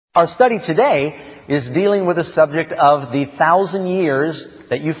Our study today is dealing with the subject of the 1,000 years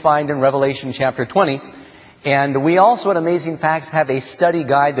that you find in Revelation chapter 20. And we also at Amazing Facts have a study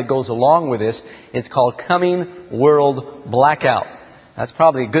guide that goes along with this. It's called Coming World Blackout. That's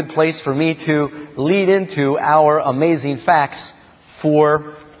probably a good place for me to lead into our Amazing Facts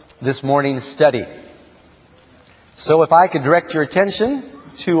for this morning's study. So if I could direct your attention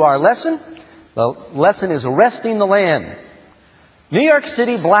to our lesson. The lesson is Arresting the Land. New York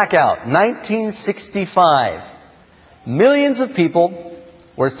City blackout, 1965. Millions of people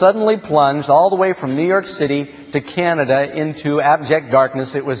were suddenly plunged all the way from New York City to Canada into abject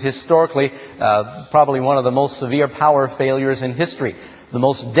darkness. It was historically probably one of the most severe power failures in history. The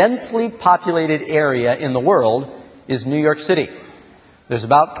most densely populated area in the world is New York City. There's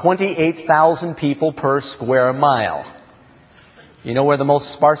about 28,000 people per square mile. You know where the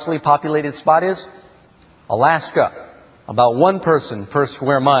most sparsely populated spot is? Alaska. About one person per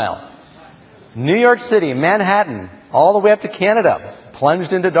square mile. New York City, Manhattan, all the way up to Canada,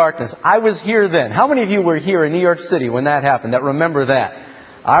 plunged into darkness. I was here then. How many of you were here in New York City when that happened, that remember that?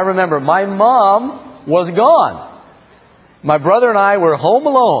 I remember my mom was gone. My brother and I were home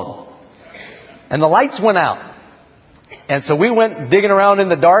alone. And the lights went out. And so we went digging around in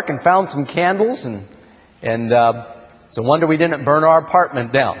the dark and found some candles. And it's a wonder we didn't burn our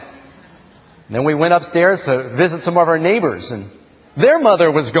apartment down. Then we went upstairs to visit some of our neighbors, and their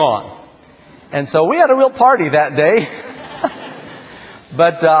mother was gone. And so we had a real party that day.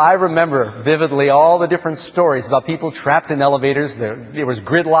 But I remember vividly all the different stories about people trapped in elevators. There was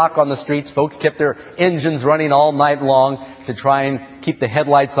gridlock on the streets. Folks kept their engines running all night long to try and keep the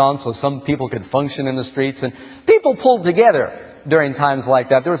headlights on so some people could function in the streets. And people pulled together during times like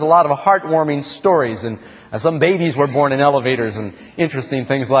that. There was a lot of heartwarming stories, and some babies were born in elevators and interesting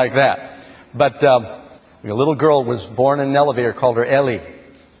things like that. But a little girl was born in an elevator, called her Ellie.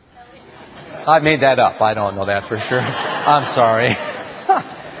 I made that up. I don't know that for sure. I'm sorry.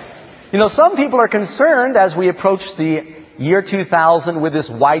 You know, some people are concerned as we approach the year 2000 with this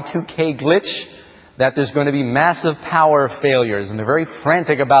Y2K glitch that there's going to be massive power failures, and they're very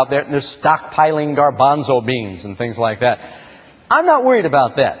frantic about that, and they're stockpiling garbanzo beans and things like that. I'm not worried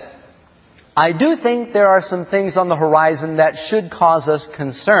about that. I do think there are some things on the horizon that should cause us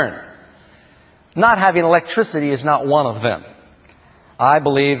concern. Not having electricity is not one of them. I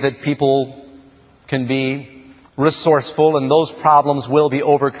believe that people can be resourceful and those problems will be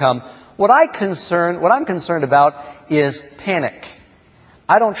overcome. What I'm concerned about is panic.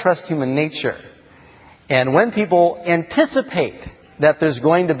 I don't trust human nature. And when people anticipate that there's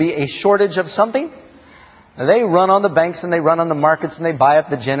going to be a shortage of something, they run on the banks and they run on the markets and they buy up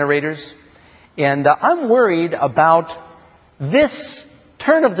the generators. And I'm worried about this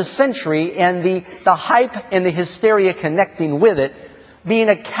turn of the century and the hype and the hysteria connecting with it being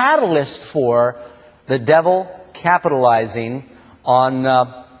a catalyst for the devil capitalizing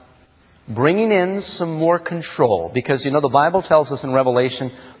on bringing in some more control. Because, you know, the Bible tells us in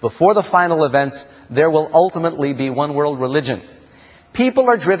Revelation, before the final events, there will ultimately be one world religion. People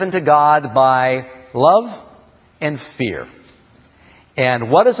are driven to God by love and fear.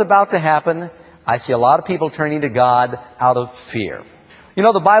 And what is about to happen? I see a lot of people turning to God out of fear. You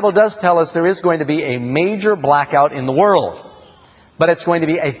know, the Bible does tell us there is going to be a major blackout in the world. But it's going to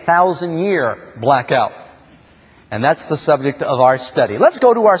be a 1,000-year blackout. And that's the subject of our study. Let's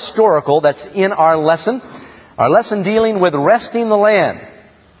go to our historical that's in our lesson. Our lesson dealing with arresting the land.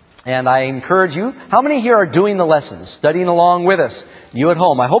 And I encourage you, how many here are doing the lessons, studying along with us? You at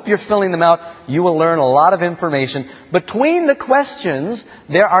home, I hope you're filling them out. You will learn a lot of information. Between the questions,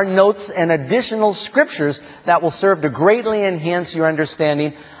 there are notes and additional scriptures that will serve to greatly enhance your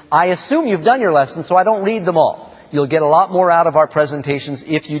understanding. I assume you've done your lessons, so I don't read them all. You'll get a lot more out of our presentations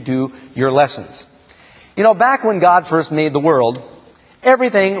if you do your lessons. You know, back when God first made the world,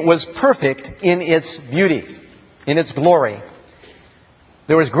 everything was perfect in its beauty, in its glory.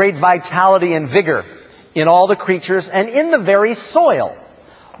 There was great vitality and vigor in all the creatures and in the very soil.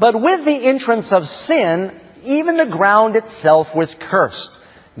 But with the entrance of sin, even the ground itself was cursed.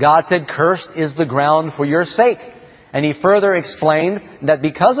 God said, "Cursed is the ground for your sake." And He further explained that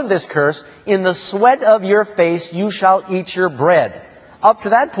because of this curse, in the sweat of your face you shall eat your bread. Up to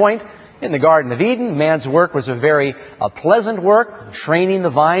that point, in the Garden of Eden, man's work was a very pleasant work, training the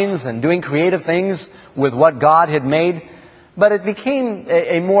vines and doing creative things with what God had made. But it became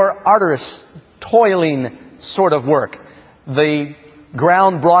a more arduous, toiling sort of work. The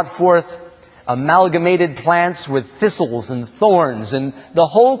ground brought forth amalgamated plants with thistles and thorns, and the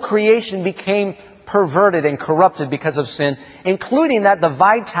whole creation became perverted and corrupted because of sin, including that the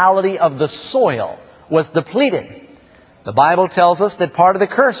vitality of the soil was depleted. The Bible tells us that part of the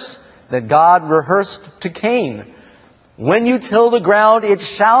curse that God rehearsed to Cain, when you till the ground, it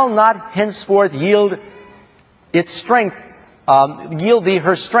shall not henceforth yield its strength, yield thee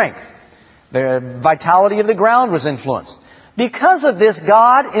her strength. The vitality of the ground was influenced. Because of this,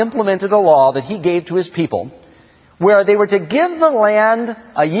 God implemented a law that He gave to His people where they were to give the land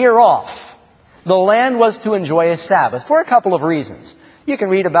a year off. The land was to enjoy a Sabbath for a couple of reasons. You can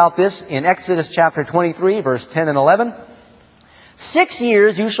read about this in Exodus chapter 23, verse 10 and 11. 6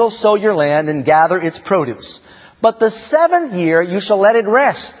 years you shall sow your land and gather its produce. But the 7th year you shall let it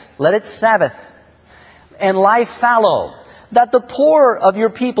rest, let it Sabbath, and lie fallow, that the poor of your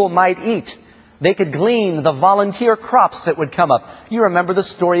people might eat. They could glean the volunteer crops that would come up. You remember the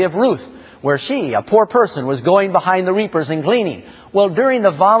story of Ruth, where she, a poor person, was going behind the reapers and gleaning. Well, during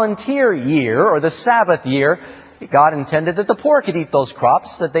the volunteer year, or the Sabbath year, God intended that the poor could eat those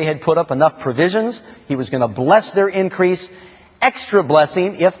crops, that they had put up enough provisions. He was going to bless their increase, extra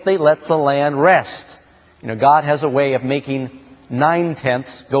blessing, if they let the land rest. You know, God has a way of making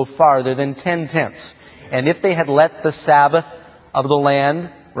 9/10 go farther than 10/10. And if they had let the Sabbath of the land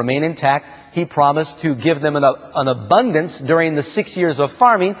remain intact, He promised to give them an abundance during the 6 years of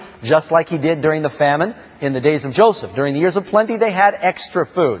farming, just like He did during the famine in the days of Joseph. During the years of plenty, they had extra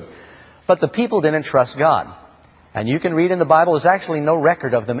food. But the people didn't trust God. And you can read in the Bible, there's actually no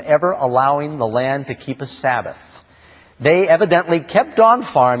record of them ever allowing the land to keep a Sabbath. They evidently kept on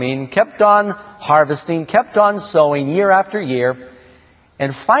farming, kept on harvesting, kept on sowing year after year.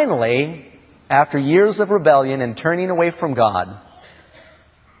 And finally, after years of rebellion and turning away from God,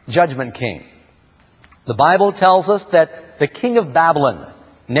 judgment came. The Bible tells us that the king of Babylon,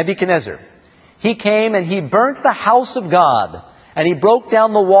 Nebuchadnezzar, he came and he burnt the house of God, and he broke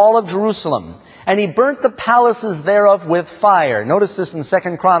down the wall of Jerusalem, and he burnt the palaces thereof with fire. Notice this in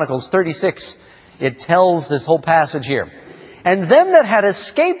 2 Chronicles 36. It tells this whole passage here. And them that had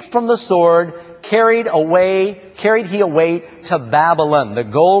escaped from the sword carried he away to Babylon, the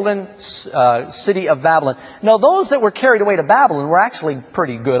golden city of Babylon. Now, those that were carried away to Babylon were actually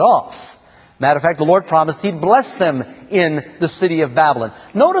pretty good off. Matter of fact, the Lord promised He'd bless them in the city of Babylon.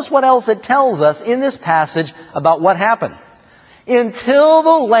 Notice what else it tells us in this passage about what happened. Until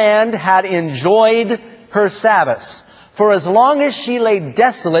the land had enjoyed her Sabbaths. For as long as she lay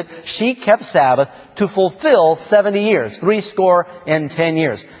desolate, she kept Sabbath to fulfill 70 years, 70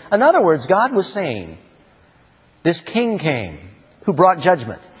 years. In other words, God was saying, this king came who brought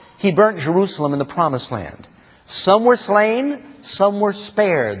judgment. He burnt Jerusalem in the promised land. Some were slain, some were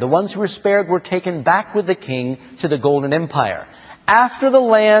spared. The ones who were spared were taken back with the king to the Golden Empire. After the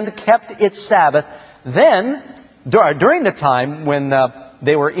land kept its Sabbath, then, during the time when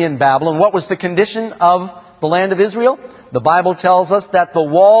they were in Babylon, what was the condition of the land of Israel? The Bible tells us that the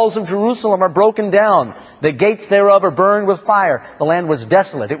walls of Jerusalem are broken down. The gates thereof are burned with fire. The land was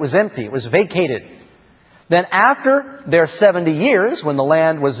desolate. It was empty. It was vacated. Then after their 70 years, when the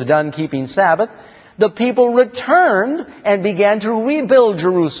land was done keeping Sabbath, the people returned and began to rebuild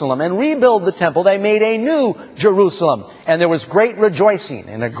Jerusalem and rebuild the temple. They made a new Jerusalem. And there was great rejoicing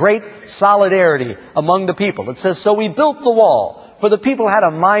and a great solidarity among the people. It says, so we built the wall, for the people had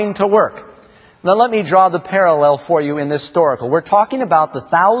a mind to work. Now let me draw the parallel for you in this historical. We're talking about the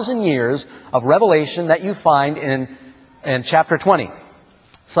 1,000 years of revelation that you find in chapter 20,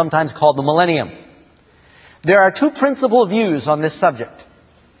 sometimes called the Millennium. There are two principal views on this subject.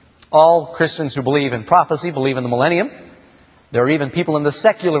 All Christians who believe in prophecy believe in the Millennium. There are even people in the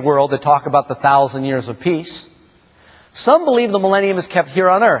secular world that talk about the 1,000 years of peace. Some believe the Millennium is kept here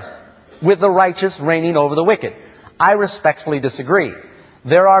on earth, with the righteous reigning over the wicked. I respectfully disagree.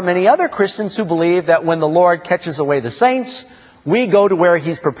 There are many other Christians who believe that when the Lord catches away the saints, we go to where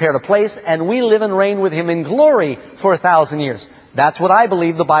He's prepared a place and we live and reign with Him in glory for 1,000 years. That's what I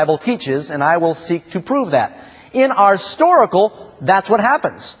believe the Bible teaches, and I will seek to prove that. In our historical, that's what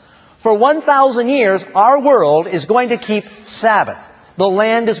happens. For 1,000 years, our world is going to keep Sabbath. The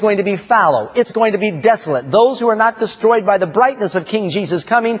land is going to be fallow. It's going to be desolate. Those who are not destroyed by the brightness of King Jesus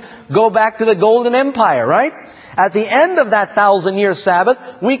coming go back to the Golden Empire, right? At the end of that 1,000-year Sabbath,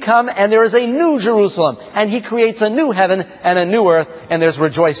 we come and there is a new Jerusalem. And He creates a new heaven and a new earth, and there's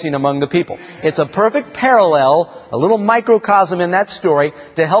rejoicing among the people. It's a perfect parallel, a little microcosm in that story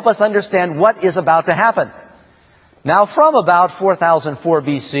to help us understand what is about to happen. Now, from about 4004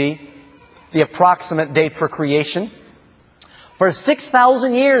 BC, the approximate date for creation, for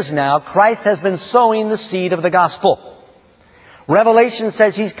 6,000 years now, Christ has been sowing the seed of the gospel. Revelation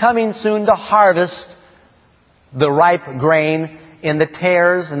says He's coming soon to harvest the ripe grain, and the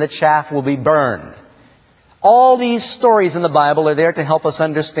tares and the chaff will be burned. All these stories in the Bible are there to help us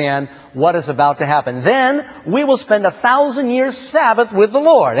understand what is about to happen. Then we will spend 1,000 years Sabbath with the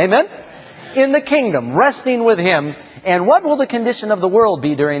Lord. Amen? In the kingdom, resting with Him. And what will the condition of the world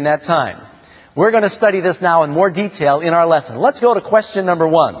be during that time? We're going to study this now in more detail in our lesson. Let's go to question number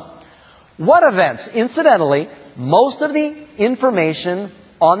 1. What events? Incidentally, most of the information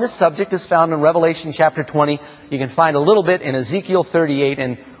on this subject is found in Revelation chapter 20. You can find a little bit in Ezekiel 38,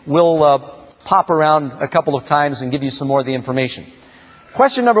 and we'll pop around a couple of times and give you some more of the information.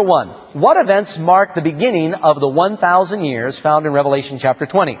 Question number 1. What events mark the beginning of the 1,000 years found in Revelation chapter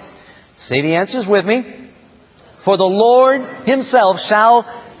 20? Say the answers with me. For the Lord Himself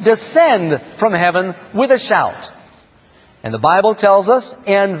shall descend from heaven with a shout. And the Bible tells us,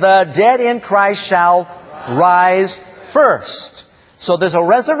 and the dead in Christ shall rise first. So there's a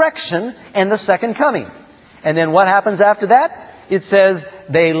resurrection and the second coming. And then what happens after that? It says,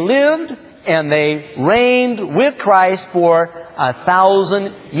 they lived and they reigned with Christ for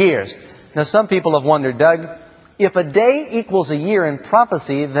 1,000 years. Now some people have wondered, Doug, if a day equals a year in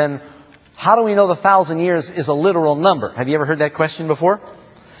prophecy, then how do we know the 1,000 years is a literal number? Have you ever heard that question before?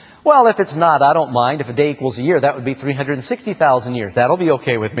 Well, if it's not, I don't mind. If a day equals a year, that would be 360,000 years. That'll be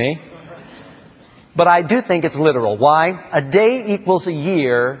okay with me. But I do think it's literal. Why? A day equals a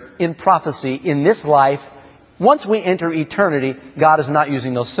year in prophecy in this life. Once we enter eternity, God is not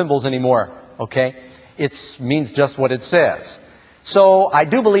using those symbols anymore. Okay? It means just what it says. So I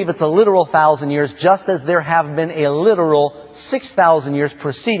do believe it's a literal 1,000 years, just as there have been a literal 6,000 years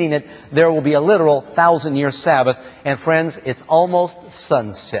preceding it. There will be a literal 1,000-year Sabbath. And friends, it's almost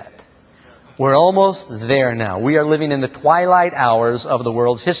sunset. We're almost there now. We are living in the twilight hours of the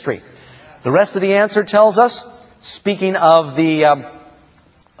world's history. The rest of the answer tells us, speaking of the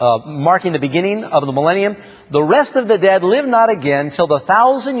marking the beginning of the millennium, the rest of the dead live not again till the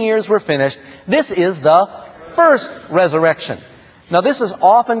 1,000 years were finished. This is the first resurrection. Now this is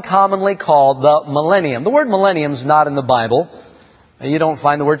often commonly called the millennium. The word millennium is not in the Bible. You don't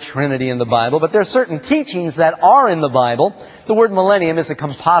find the word Trinity in the Bible, but there are certain teachings that are in the Bible. The word millennium is a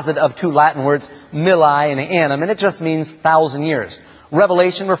composite of two Latin words, milli and annum, and it just means 1,000 years.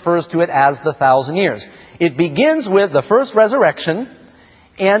 Revelation refers to it as the 1,000 years. It begins with the first resurrection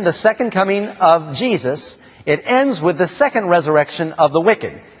and the second coming of Jesus. It ends with the second resurrection of the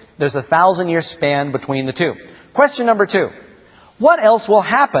wicked. There's a 1,000-year span between the two. Question number 2. What else will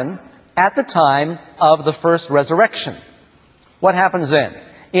happen at the time of the first resurrection? What happens then?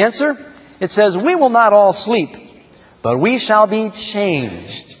 Answer, it says, we will not all sleep, but we shall be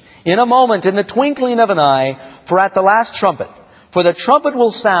changed in a moment, in the twinkling of an eye, for at the last trumpet. For the trumpet will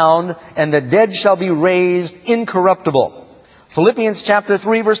sound, and the dead shall be raised incorruptible. Philippians chapter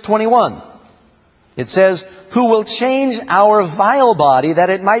 3, verse 21. It says, who will change our vile body, that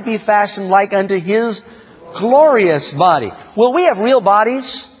it might be fashioned like unto His glorious body. Will we have real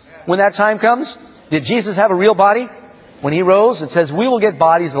bodies when that time comes? Did Jesus have a real body? When He rose, it says we will get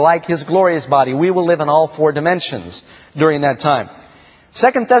bodies like His glorious body. We will live in all 4 dimensions during that time.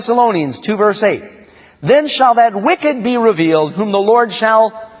 2 Thessalonians 2, verse 8. Then shall that wicked be revealed, whom the Lord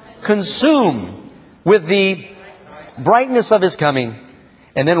shall consume with the brightness of His coming.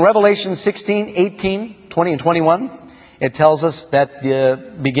 And then Revelation 16, 18, 20, and 21, it tells us that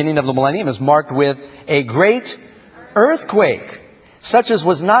the beginning of the millennium is marked with a great earthquake, such as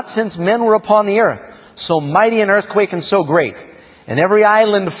was not since men were upon the earth. So mighty an earthquake and so great. And every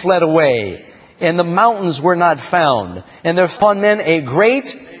island fled away, and the mountains were not found. And there fell on men a great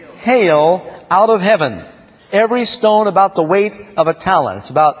hail out of heaven, every stone about the weight of a talent. It's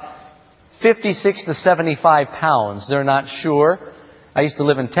about 56 to 75 pounds. They're not sure. I used to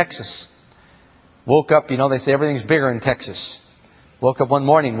live in Texas. Woke up, they say everything's bigger in Texas. Woke up one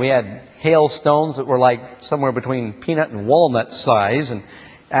morning, we had hailstones that were like somewhere between peanut and walnut size, and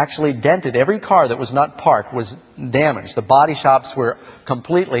actually dented. Every car that was not parked was damaged. The body shops were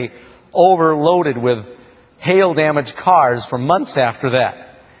completely overloaded with hail-damaged cars for months after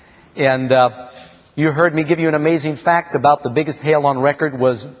that. And you heard me give you an amazing fact about the biggest hail on record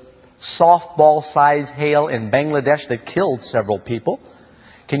was softball-sized hail in Bangladesh that killed several people.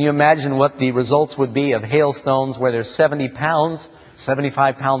 Can you imagine what the results would be of hailstones where there's 70 pounds,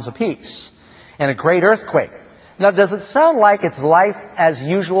 75 pounds apiece, and a great earthquake? Now, does it sound like it's life as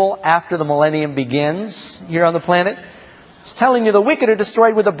usual after the millennium begins here on the planet? It's telling you the wicked are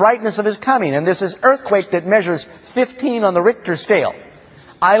destroyed with the brightness of His coming. And this is earthquake that measures 15 on the Richter scale.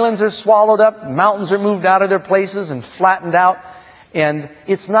 Islands are swallowed up, mountains are moved out of their places and flattened out. And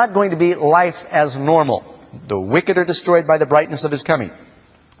it's not going to be life as normal. The wicked are destroyed by the brightness of His coming.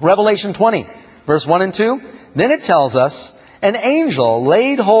 Revelation 20, verse 1 and 2. Then it tells us, an angel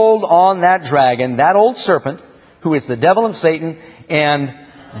laid hold on that dragon, that old serpent, who is the devil and Satan, and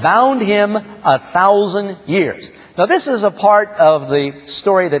bound him 1,000 years. Now this is a part of the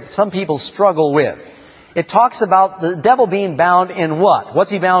story that some people struggle with. It talks about the devil being bound in what? What's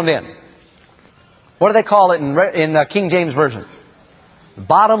he bound in? What do they call it in King James Version?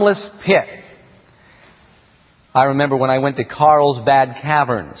 Bottomless pit. I remember when I went to Carlsbad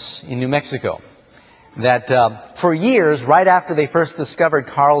Caverns in New Mexico, that for years, right after they first discovered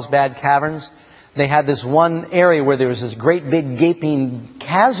Carlsbad Caverns, they had this one area where there was this great big gaping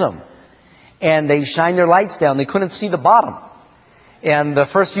chasm. And they shined their lights down. They couldn't see the bottom. And the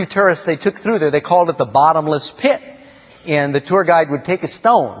first few tourists they took through there, they called it the bottomless pit. And the tour guide would take a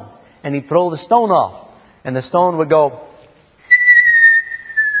stone, and he'd throw the stone off. And the stone would go.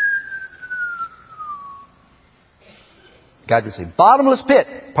 God would say, bottomless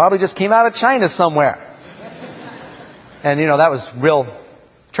pit. Probably just came out of China somewhere. And, that was real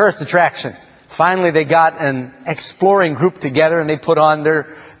tourist attraction. Finally, they got an exploring group together, and they put on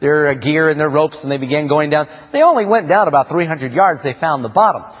their gear and their ropes, and they began going down. They only went down about 300 yards. They found the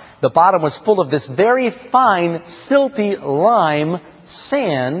bottom. The bottom was full of this very fine, silty lime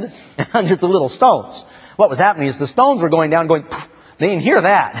sand and hundreds of little stones. What was happening is the stones were going down, going, poof. They didn't hear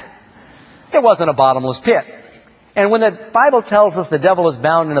that. It wasn't a bottomless pit. And when the Bible tells us the devil is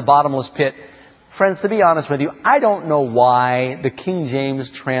bound in a bottomless pit, friends, to be honest with you, I don't know why the King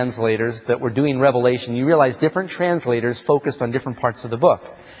James translators that were doing Revelation, you realize different translators focused on different parts of the book,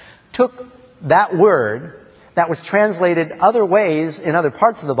 took that word that was translated other ways in other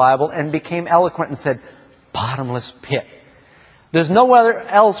parts of the Bible and became eloquent and said, bottomless pit. There's nowhere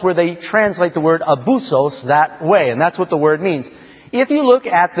else where they translate the word abusos that way, and that's what the word means. If you look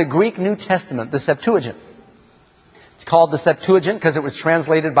at the Greek New Testament, the Septuagint, it's called the Septuagint because it was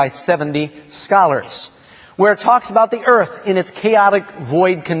translated by 70 scholars, where it talks about the earth in its chaotic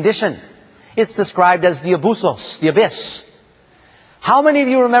void condition. It's described as the abusos, the abyss. How many of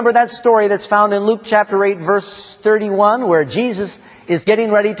you remember that story that's found in Luke chapter 8, verse 31, where Jesus is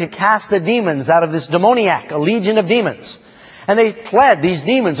getting ready to cast the demons out of this demoniac, a legion of demons? And they pled, these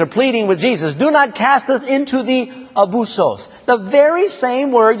demons are pleading with Jesus, do not cast us into the abusos. The very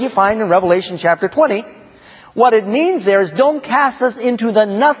same word you find in Revelation chapter 20. What it means there is don't cast us into the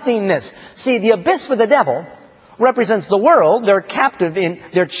nothingness. See, the abyss for the devil represents the world. They're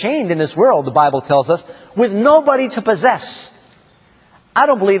chained in this world, the Bible tells us, with nobody to possess. I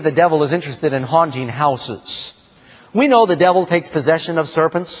don't believe the devil is interested in haunting houses. We know the devil takes possession of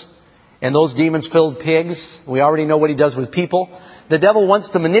serpents and those demons-filled pigs. We already know what he does with people. The devil wants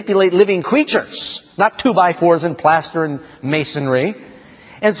to manipulate living creatures, not 2x4s and plaster and masonry.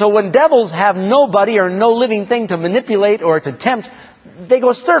 And so when devils have nobody or no living thing to manipulate or to tempt, they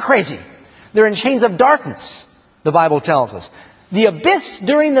go stir crazy. They're in chains of darkness, the Bible tells us. The abyss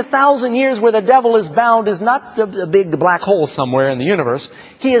during the 1,000 years where the devil is bound is not a big black hole somewhere in the universe.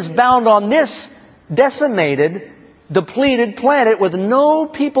 He is bound on this decimated, depleted planet with no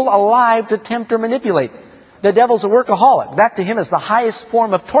people alive to tempt or manipulate. The devil's a workaholic. That to him is the highest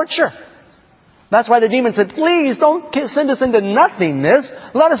form of torture. That's why the demon said, please don't send us into nothingness.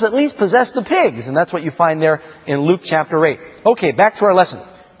 Let us at least possess the pigs. And that's what you find there in Luke chapter 8. Okay, back to our lesson.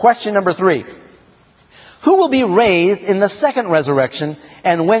 Question number 3. Who will be raised in the second resurrection,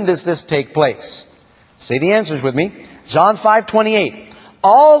 and when does this take place? Say the answers with me. John 5:28.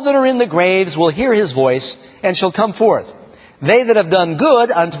 All that are in the graves will hear his voice, and shall come forth. They that have done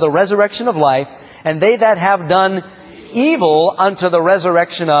good unto the resurrection of life, and they that have done evil unto the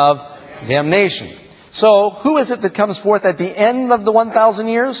resurrection of damnation. So, who is it that comes forth at the end of the 1,000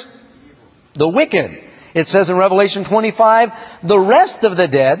 years? The wicked. It says in Revelation 25, the rest of the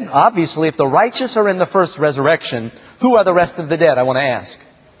dead, obviously if the righteous are in the first resurrection, who are the rest of the dead, I want to ask?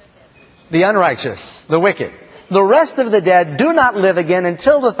 The unrighteous, the wicked. The rest of the dead do not live again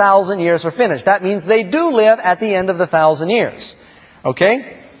until the 1,000 years are finished. That means they do live at the end of the 1,000 years.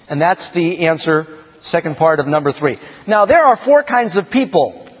 Okay? And that's the answer, second part of number 3. Now, there are 4 kinds of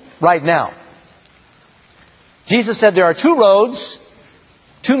people right now. Jesus said there are 2 roads,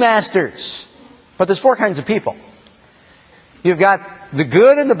 2 masters. But there's 4 kinds of people. You've got the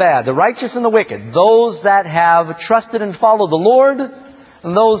good and the bad, the righteous and the wicked, those that have trusted and followed the Lord,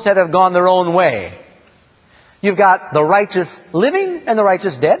 and those that have gone their own way. You've got the righteous living and the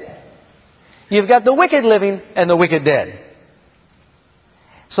righteous dead. You've got the wicked living and the wicked dead.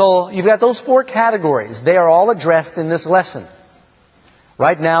 So you've got those 4 categories. They are all addressed in this lesson.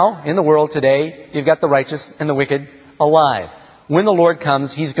 Right now, in the world today, you've got the righteous and the wicked alive. When the Lord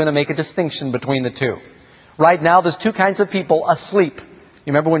comes, He's going to make a distinction between the 2. Right now, there's 2 kinds of people asleep.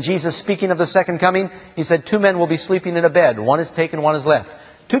 You remember when Jesus, speaking of the second coming, He said, 2 men will be sleeping in a bed. One is taken, one is left.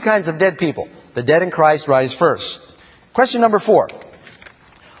 2 kinds of dead people. The dead in Christ rise first. Question number 4.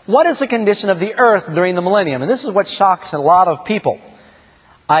 What is the condition of the earth during the millennium? And this is what shocks a lot of people.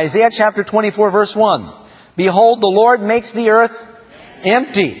 Isaiah chapter 24, verse 1. Behold, the Lord makes the earth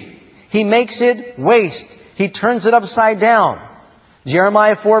empty. He makes it waste. He turns it upside down.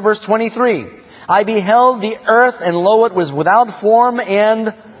 Jeremiah 4, verse 23. I beheld the earth, and lo, it was without form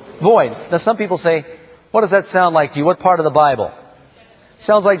and void. Now some people say, what does that sound like to you? What part of the Bible?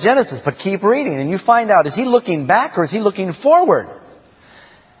 Sounds like Genesis, but keep reading and you find out, is he looking back or is he looking forward?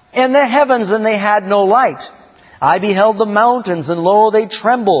 And the heavens, and they had no light. I beheld the mountains, and lo, they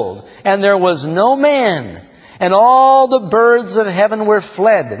trembled, and there was no man. And all the birds of heaven were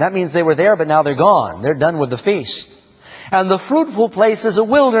fled. That means they were there, but now they're gone. They're done with the feast. And the fruitful place is a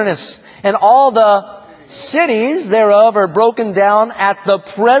wilderness, and all the cities thereof are broken down at the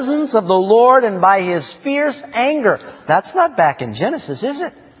presence of the Lord and by His fierce anger. That's not back in Genesis, is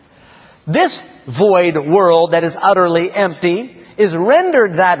it? This void world that is utterly empty is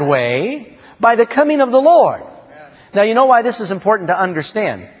rendered that way by the coming of the Lord. Now, you know why this is important to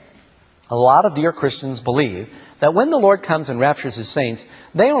understand? A lot of dear Christians believe that when the Lord comes and raptures His saints,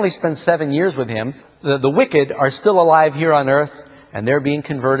 they only spend 7 years with Him. The wicked are still alive here on earth, and they're being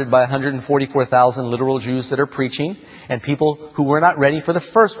converted by 144,000 literal Jews that are preaching, and people who were not ready for the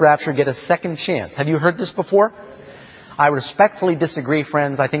first rapture get a second chance. Have you heard this before? I respectfully disagree,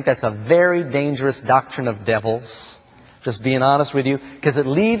 friends. I think that's a very dangerous doctrine of devils. Just being honest with you, because it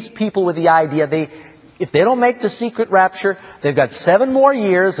leaves people with the idea if they don't make the secret rapture, they've got 7 more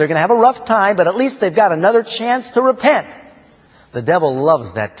years, they're going to have a rough time, but at least they've got another chance to repent. The devil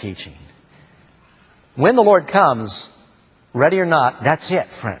loves that teaching. When the Lord comes, ready or not, that's it,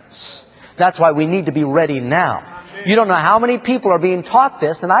 friends. That's why we need to be ready now. You don't know how many people are being taught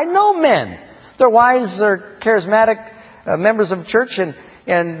this, and I know men. Their wives are charismatic members of church, and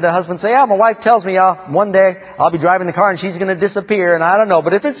the husband say, my wife tells me one day I'll be driving the car and she's going to disappear, and I don't know.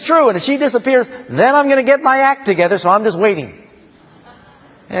 But if it's true and if she disappears, then I'm going to get my act together, so I'm just waiting.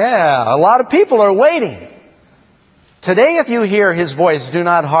 Yeah, a lot of people are waiting. Today, if you hear His voice, do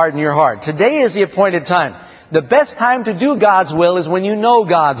not harden your heart. Today is the appointed time. The best time to do God's will is when you know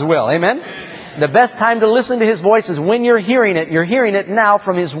God's will. Amen? The best time to listen to His voice is when you're hearing it. You're hearing it now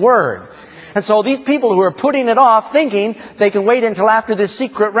from His Word. And so these people who are putting it off, thinking they can wait until after this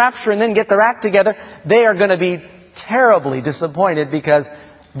secret rapture and then get their act together, they are going to be terribly disappointed because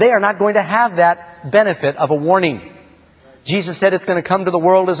they are not going to have that benefit of a warning. Jesus said it's going to come to the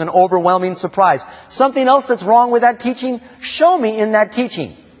world as an overwhelming surprise. Something else that's wrong with that teaching? Show me in that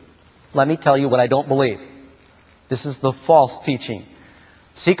teaching. Let me tell you what I don't believe. This is the false teaching.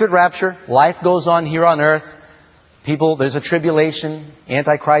 Secret rapture, life goes on here on earth. People, there's a tribulation.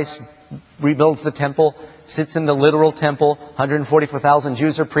 Antichrist rebuilds the temple, sits in the literal temple. 144,000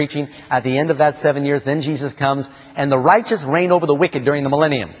 Jews are preaching. At the end of that 7 years, then Jesus comes, and the righteous reign over the wicked during the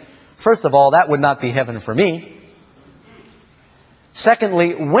millennium. First of all, that would not be heaven for me.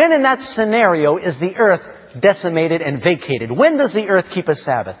 Secondly, when in that scenario is the earth decimated and vacated? When does the earth keep a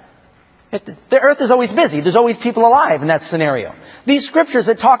Sabbath? The earth is always busy. There's always people alive in that scenario. These scriptures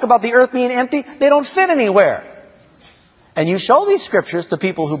that talk about the earth being empty, they don't fit anywhere. And you show these scriptures to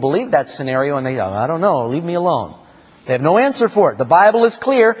people who believe that scenario and they go, I don't know, leave me alone. They have no answer for it. The Bible is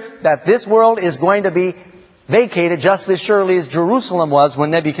clear that this world is going to be vacated just as surely as Jerusalem was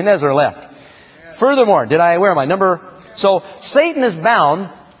when Nebuchadnezzar left. Furthermore, where am I? So Satan is bound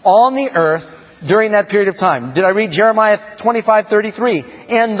on the earth during that period of time. Did I read Jeremiah 25:33?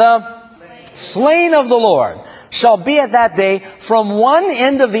 And the slain of the Lord shall be at that day from one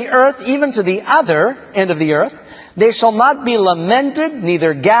end of the earth even to the other end of the earth. They shall not be lamented,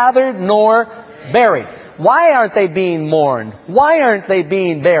 neither gathered nor buried. Why aren't they being mourned? Why aren't they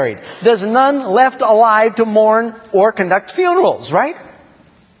being buried? There's none left alive to mourn or conduct funerals, right?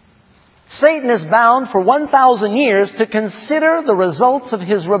 Satan is bound for 1,000 years to consider the results of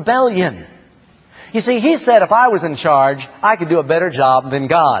his rebellion. You see, he said if I was in charge, I could do a better job than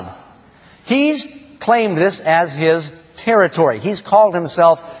God. He's claimed this as his territory. He's called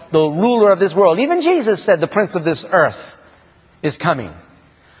himself the ruler of this world. Even Jesus said the prince of this earth is coming.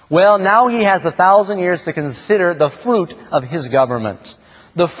 Well, now he has 1,000 years to consider the fruit of his government,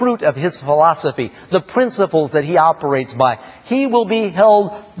 the fruit of his philosophy, the principles that he operates by. He will be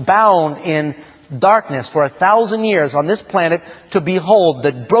held bound in darkness for 1,000 years on this planet to behold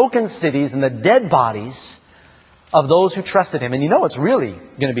the broken cities and the dead bodies of those who trusted him. And you know it's really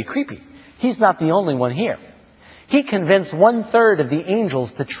going to be creepy. He's not the only one here. He convinced 1/3 of the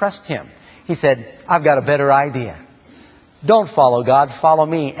angels to trust him. He said, I've got a better idea. Don't follow God, follow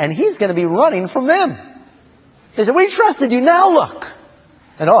me. And he's going to be running from them. They said, we trusted you, now look.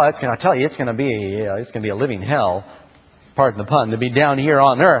 And I tell you, it's going to be a living hell, pardon the pun, to be down here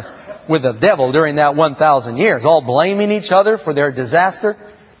on earth with the devil during that 1,000 years, all blaming each other for their disaster.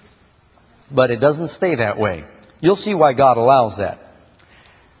 But it doesn't stay that way. You'll see why God allows that.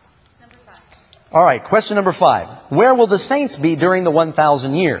 All right, question number 5. Where will the saints be during the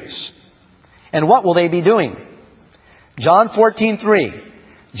 1,000 years? And what will they be doing? John 14:3.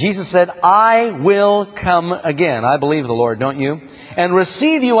 Jesus said, I will come again. I believe the Lord, don't you? And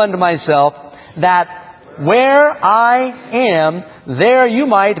receive you unto myself, that where I am, there you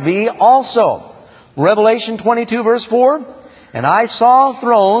might be also. Revelation 22 verse 4. And I saw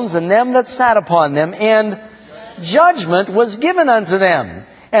thrones, and them that sat upon them, and judgment was given unto them.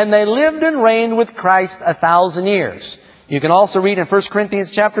 And they lived and reigned with Christ 1,000 years. You can also read in 1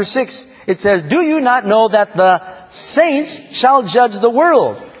 Corinthians chapter 6. It says, do you not know that the saints shall judge the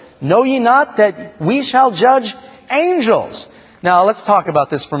world? Know ye not that we shall judge angels? Now let's talk about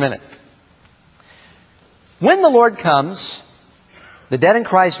this for a minute. When the Lord comes, the dead in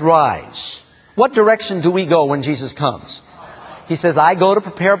Christ rise. What direction do we go when Jesus comes? He says, I go to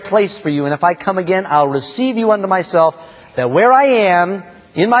prepare a place for you, and if I come again, I'll receive you unto myself, that where I am,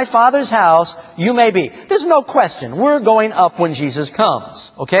 in my Father's house, you may be. There's no question. We're going up when Jesus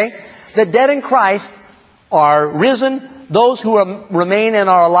comes. Okay? The dead in Christ are risen. Those who remain and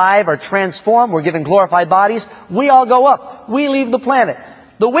are alive are transformed. We're given glorified bodies. We all go up. We leave the planet.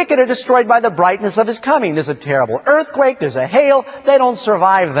 The wicked are destroyed by the brightness of His coming. There's a terrible earthquake. There's a hail. They don't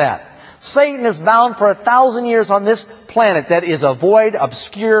survive that. Satan is bound for 1,000 years on this planet that is a void,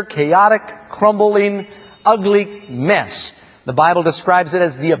 obscure, chaotic, crumbling, ugly mess. The Bible describes it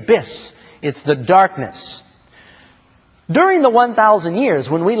as the abyss. It's the darkness. During the 1,000 years,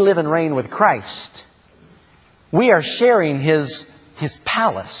 when we live and reign with Christ, we are sharing His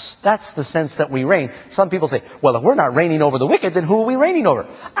palace. That's the sense that we reign. Some people say, well, if we're not reigning over the wicked, then who are we reigning over?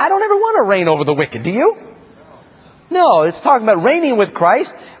 I don't ever want to reign over the wicked. Do you? No, it's talking about reigning with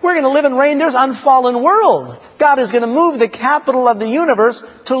Christ. We're going to live and reign. There's unfallen worlds. God is going to move the capital of the universe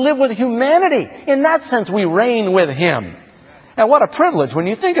to live with humanity. In that sense, we reign with Him. And what a privilege when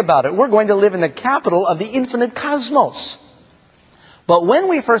you think about it. We're going to live in the capital of the infinite cosmos. But when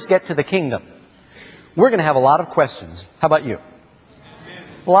we first get to the kingdom, we're going to have a lot of questions. How about you?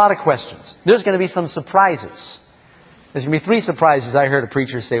 A lot of questions. There's going to be some surprises. There's going to be 3 surprises I heard a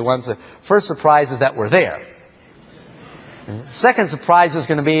preacher say once. The first surprise is that we're there. And the second surprise is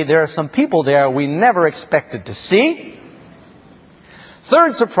going to be there are some people there we never expected to see.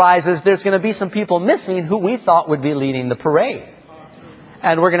 Third surprise is there's going to be some people missing who we thought would be leading the parade.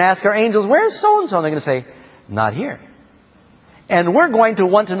 And we're going to ask our angels, where's so-and-so? And they're going to say, not here. And we're going to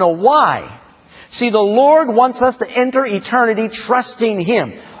want to know why. See, the Lord wants us to enter eternity trusting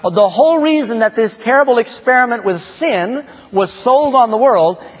Him. The whole reason that this terrible experiment with sin was sold on the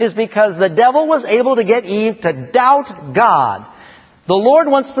world is because the devil was able to get Eve to doubt God. The Lord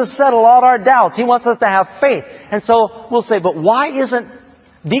wants to settle all our doubts. He wants us to have faith. And so we'll say, but why isn't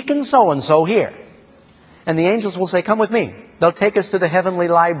Deacon so-and-so here? And the angels will say, come with me. They'll take us to the heavenly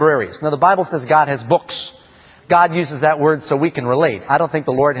libraries. Now the Bible says God has books. God uses that word so we can relate. I don't think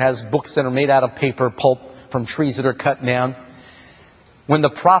the Lord has books that are made out of paper pulp from trees that are cut down. When the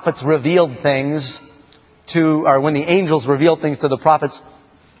prophets revealed things when the angels revealed things to the prophets,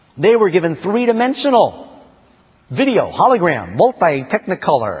 they were given 3-dimensional video, hologram,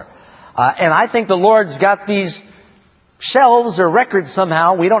 multi-technicolor. And I think the Lord's got these shelves or records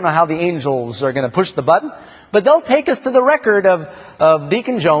somehow. We don't know how the angels are going to push the button. But they'll take us to the record of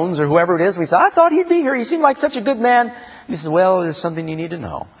Deacon Jones or whoever it is. We say, I thought he'd be here. He seemed like such a good man. He says, well, there's something you need to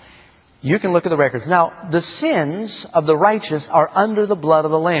know. You can look at the records. Now, the sins of the righteous are under the blood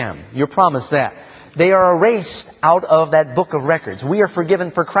of the Lamb. You're promised that. They are erased out of that book of records. We are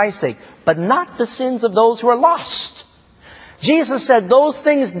forgiven for Christ's sake, but not the sins of those who are lost. Jesus said those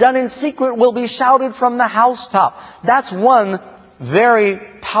things done in secret will be shouted from the housetop. That's one very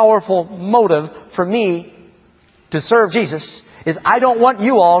powerful motive for me to serve Jesus, is I don't want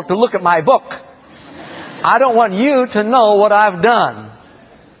you all to look at my book. I don't want you to know what I've done.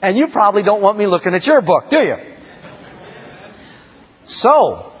 And you probably don't want me looking at your book, do you?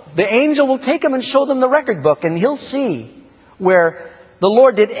 So, the angel will take him and show them the record book, and he'll see where the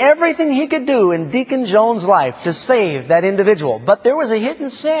Lord did everything He could do in Deacon Jones' life to save that individual. But there was a hidden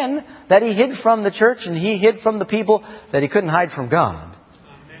sin that he hid from the church and he hid from the people that he couldn't hide from God.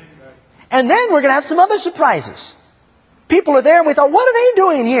 And then we're going to have some other surprises. People are there and we thought, what are they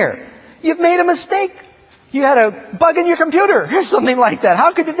doing here? You've made a mistake. You had a bug in your computer or something like that.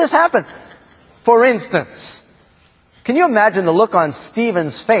 How could this happen? For instance, Can you imagine the look on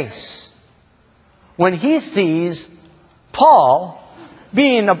Stephen's face when he sees Paul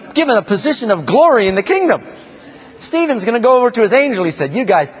being given a position of glory in the kingdom? Stephen's going to go over to his angel. He said, you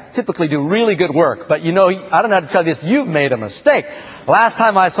guys typically do really good work, but you know, I don't know how to tell you this, you've made a mistake. Last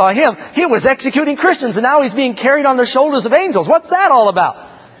time I saw him, he was executing Christians, and now he's being carried on the shoulders of angels. What's that all about?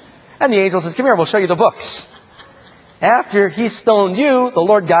 And the angel says, come here, we'll show you the books. After he stoned you, the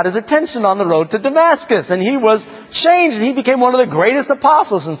Lord got his attention on the road to Damascus, and he was changed, and he became one of the greatest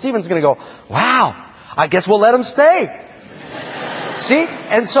apostles. And Stephen's going to go, wow, I guess we'll let him stay. See?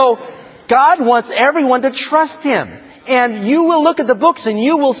 And so God wants everyone to trust Him. And you will look at the books and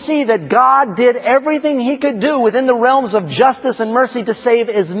you will see that God did everything He could do within the realms of justice and mercy to save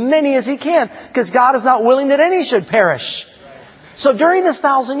as many as He can, because God is not willing that any should perish. So during this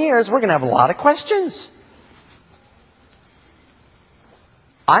 1,000 years, we're going to have a lot of questions.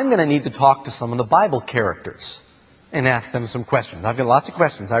 I'm going to need to talk to some of the Bible characters and ask them some questions. I've got lots of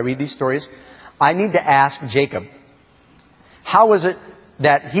questions. I read these stories. I need to ask Jacob, how is it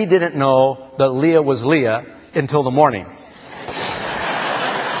that he didn't know that Leah was Leah until the morning?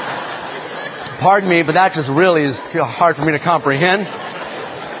 Pardon me, but that just really is hard for me to comprehend.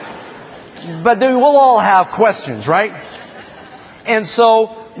 But we'll all have questions, right? And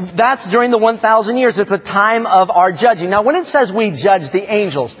so that's during the 1,000 years. It's a time of our judging. Now, when it says we judge the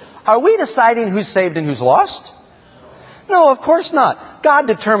angels, are we deciding who's saved and who's lost? No, of course not. God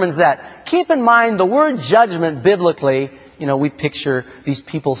determines that. Keep in mind, the word judgment biblically, you know, we picture these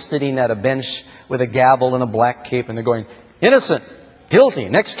people sitting at a bench with a gavel and a black cape, and they're going, innocent, guilty,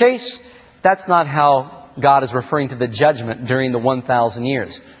 next case. That's not how God is referring to the judgment during the 1,000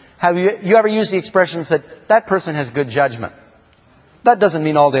 years. Have you ever used the expression and said, that person has good judgment? That doesn't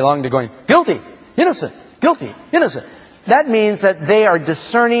mean all day long they're going, guilty, innocent, guilty, innocent. That means that they are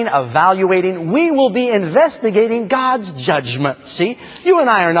discerning, evaluating. We will be investigating God's judgment. See, you and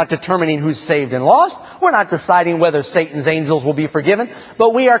I are not determining who's saved and lost. We're not deciding whether Satan's angels will be forgiven.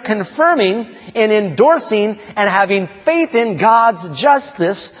 But we are confirming and endorsing and having faith in God's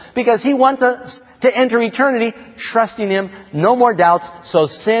justice, because He wants us to enter eternity trusting Him. No more doubts, so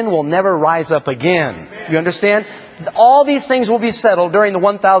sin will never rise up again. You understand? All these things will be settled during the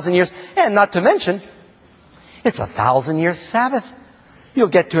 1,000 years. And not to mention, it's a 1,000-year Sabbath. You'll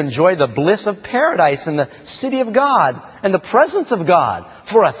get to enjoy the bliss of paradise and the city of God and the presence of God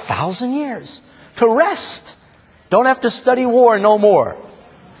for 1,000 years. To rest. Don't have to study war no more.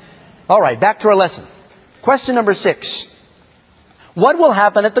 All right, back to our lesson. Question number 6. What will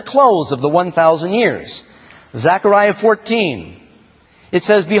happen at the close of the 1,000 years? Zechariah 14. It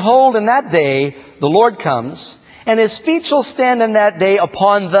says, behold, in that day the Lord comes, and His feet shall stand in that day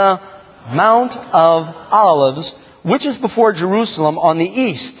upon the Mount of Olives, which is before Jerusalem on the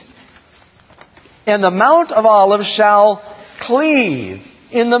east. And the Mount of Olives shall cleave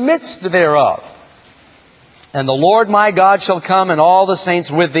in the midst thereof. And the Lord my God shall come, and all the saints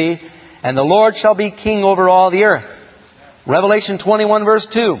with thee, and the Lord shall be king over all the earth. Revelation 21 verse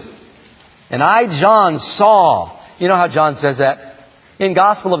 2. And I, John, saw. You know how John says that? In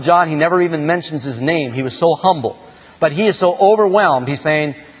Gospel of John, he never even mentions his name. He was so humble. But he is so overwhelmed. He's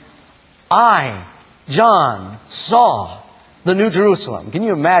saying, I, John, saw the New Jerusalem. Can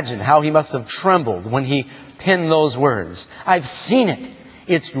you imagine how he must have trembled when he penned those words? I've seen it.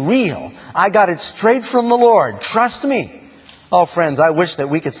 It's real. I got it straight from the Lord. Trust me. Oh, friends, I wish that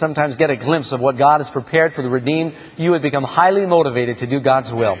we could sometimes get a glimpse of what God has prepared for the redeemed. You would become highly motivated to do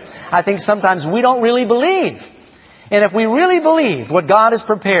God's will. I think sometimes we don't really believe. And if we really believed what God has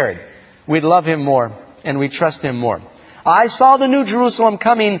prepared, we'd love Him more and we'd trust Him more. I saw the New Jerusalem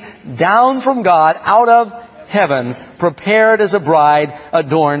coming down from God out of heaven, prepared as a bride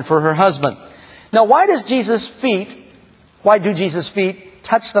adorned for her husband. Now, why do Jesus' feet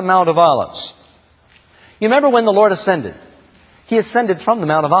touch the Mount of Olives? You remember when the Lord ascended? He ascended from the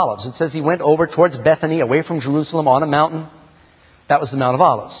Mount of Olives. It says He went over towards Bethany, away from Jerusalem, on a mountain. That was the Mount of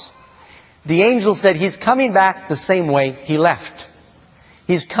Olives. The angel said He's coming back the same way He left.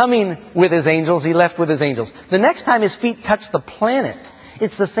 He's coming with His angels. He left with His angels. The next time His feet touch the planet,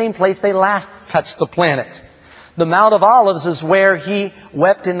 it's the same place they last touched the planet. The Mount of Olives is where He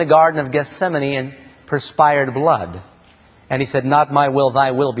wept in the Garden of Gethsemane and perspired blood. And He said, not my will,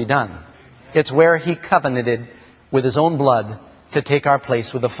 thy will be done. It's where He covenanted with His own blood to take our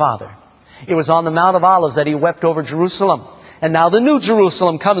place with the Father. It was on the Mount of Olives that He wept over Jerusalem. And now the New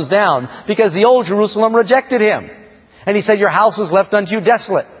Jerusalem comes down because the old Jerusalem rejected Him. And He said, your house is left unto you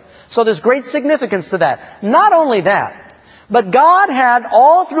desolate. So there's great significance to that. Not only that, but God had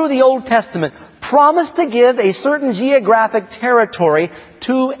all through the Old Testament promised to give a certain geographic territory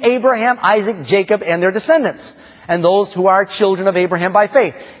to Abraham, Isaac, Jacob, and their descendants. and those who are children of Abraham by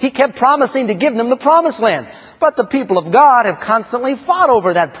faith. He kept promising to give them the promised land. But the people of God have constantly fought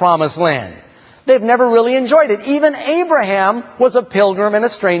over that promised land. They've never really enjoyed it. Even Abraham was a pilgrim and a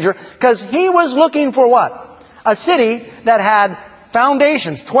stranger because he was looking for what? A city that had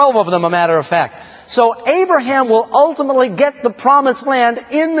foundations, 12 of them, a matter of fact. So Abraham will ultimately get the promised land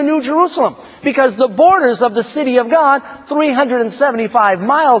in the New Jerusalem because the borders of the city of God, 375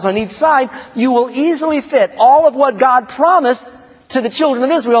 miles on each side, you will easily fit all of what God promised to the children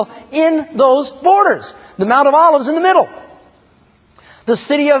of Israel in those borders. The Mount of Olives in the middle. The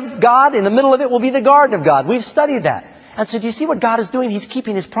city of God, in the middle of it, will be the garden of God. We've studied that. And so do you see what God is doing? He's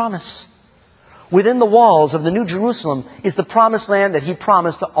keeping His promise. Within the walls of the New Jerusalem is the promised land that He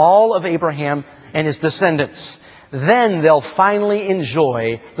promised to all of Abraham and his descendants. Then they'll finally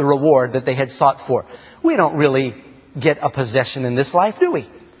enjoy the reward that they had sought for. We don't really get a possession in this life, do we?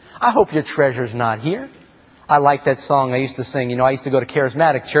 I hope your treasure's not here. I like that song I used to sing. You know, I used to go to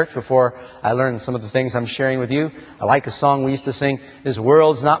charismatic church before I learned some of the things I'm sharing with you. I like a song we used to sing, "This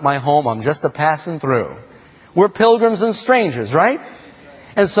world's not my home, I'm just a passing through." We're pilgrims and strangers, right?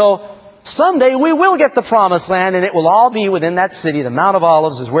 And so someday we will get the promised land, and it will all be within that city. The Mount of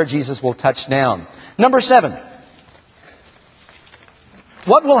Olives is where Jesus will touch down. Number 7.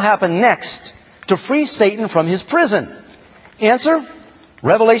 What will happen next to free Satan from his prison? Answer,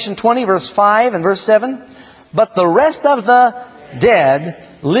 Revelation 20, verse 5 and verse 7. But the rest of the dead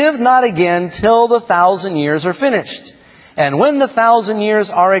live not again till the 1,000 years are finished. And when the 1,000 years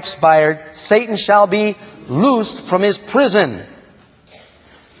are expired, Satan shall be loosed from his prison.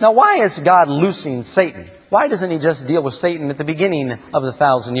 Now, why is God loosing Satan? Why doesn't He just deal with Satan at the beginning of the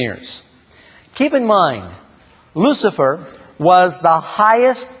 1,000 years? Keep in mind, Lucifer was the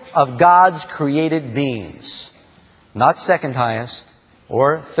highest of God's created beings. Not second highest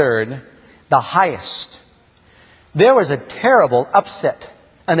or third, the highest. There was a terrible upset,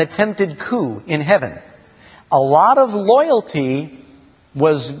 an attempted coup in heaven. A lot of loyalty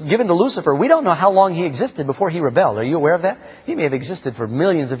was given to Lucifer. We don't know how long he existed before he rebelled. Are you aware of that? He may have existed for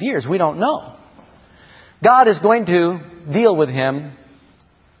millions of years. We don't know. God is going to deal with him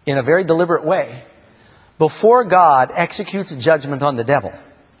in a very deliberate way. Before God executes judgment on the devil,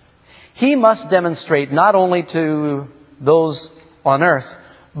 He must demonstrate not only to those on earth,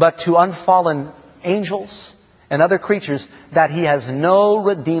 but to unfallen angels and other creatures that He has no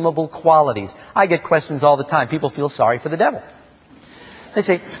redeemable qualities. I get questions all the time. People feel sorry for the devil. They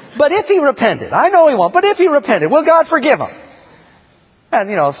say, but if he repented, I know he won't, but if he repented, will God forgive him? And,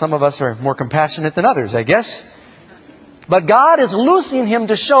 you know, some of us are more compassionate than others, I guess. But God is loosing him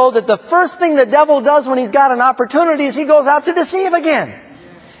to show that the first thing the devil does when he's got an opportunity is he goes out to deceive again.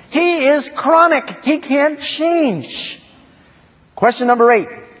 He is chronic. He can't change. Question number 8.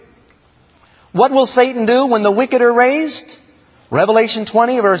 What will Satan do when the wicked are raised? Revelation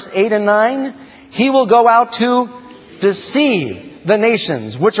 20, verse 8 and 9. He will go out to deceive the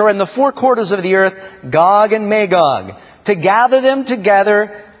nations which are in the four quarters of the earth, Gog and Magog, to gather them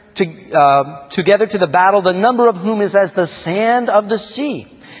together to the battle, the number of whom is as the sand of the sea.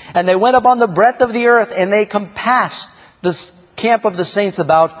 And they went up on the breadth of the earth, and they compassed the camp of the saints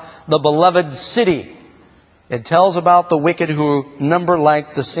about the beloved city. It tells about the wicked who number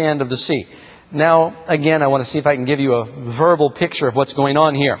like the sand of the sea. Now, again, I want to see if I can give you a verbal picture of what's going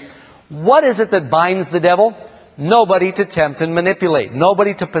on here. What is it that binds the devil? Nobody to tempt and manipulate.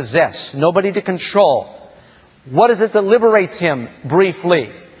 Nobody to possess. Nobody to control. What is it that liberates him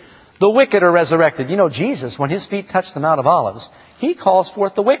briefly? The wicked are resurrected. You know, Jesus, when His feet touch the Mount of Olives, He calls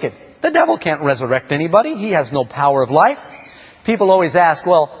forth the wicked. The devil can't resurrect anybody. He has no power of life. People always ask,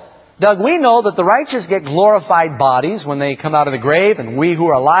 well, Doug, we know that the righteous get glorified bodies when they come out of the grave, and we who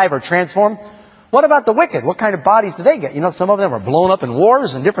are alive are transformed. What about the wicked? What kind of bodies do they get? You know, some of them are blown up in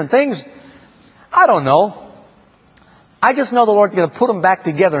wars and different things. I don't know. I just know the Lord's going to put them back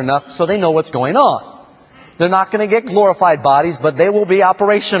together enough so they know what's going on. They're not going to get glorified bodies, but they will be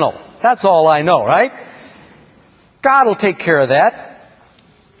operational. That's all I know, right? God will take care of that.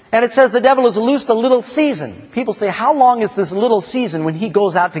 And it says the devil is loosed a little season. People say, how long is this little season when he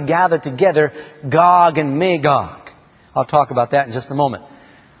goes out to gather together Gog and Magog? I'll talk about that in just a moment.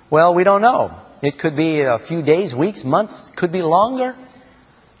 Well, we don't know. It could be a few days, weeks, months, could be longer.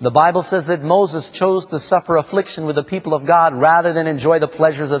 The Bible says that Moses chose to suffer affliction with the people of God rather than enjoy the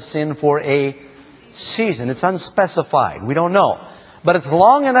pleasures of sin for a season. It's unspecified. We don't know. But it's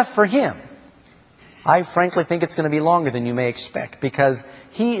long enough for him. I frankly think it's going to be longer than you may expect, because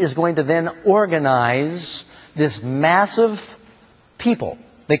he is going to then organize this massive people.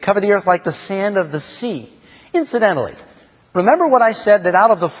 They cover the earth like the sand of the sea. Incidentally, Remember what I said, that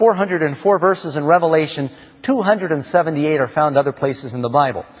out of the 404 verses in Revelation, 278 are found other places in the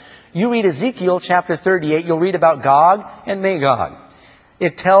Bible. You read Ezekiel chapter 38, you'll read about Gog and Magog.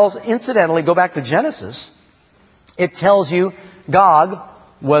 It tells, incidentally, go back to Genesis, it tells you Gog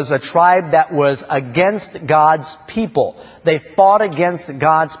was a tribe that was against God's people. They fought against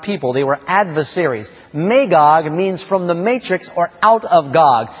God's people. They were adversaries. Magog means from the matrix or out of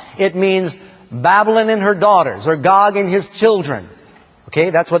Gog. It means Babylon and her daughters, or Gog and his children. Okay,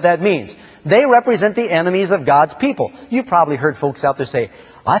 that's what that means. They represent the enemies of God's people. You've probably heard folks out there say,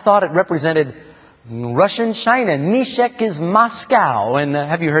 I thought it represented Russian China. Meshech is Moscow. And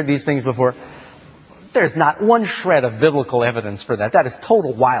have you heard these things before? There's not one shred of biblical evidence for that. That is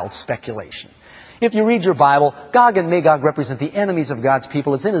total wild speculation. If you read your Bible, Gog and Magog represent the enemies of God's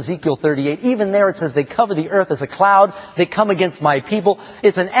people. It's in Ezekiel 38. Even there it says they cover the earth as a cloud. They come against my people.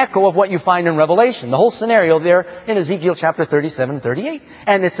 It's an echo of what you find in Revelation. The whole scenario there in Ezekiel chapter 37 and 38.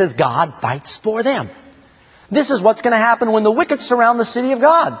 And it says God fights for them. This is what's going to happen when the wicked surround the city of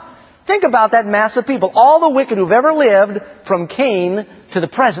God. Think about that mass of people. All the wicked who've ever lived from Cain to the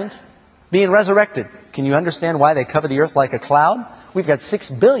present being resurrected. Can you understand why they cover the earth like a cloud? We've got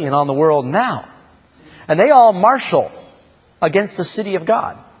 6 billion on the world now. And they all marshal against the city of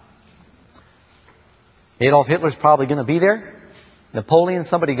God. Adolf Hitler's probably going to be there. Napoleon,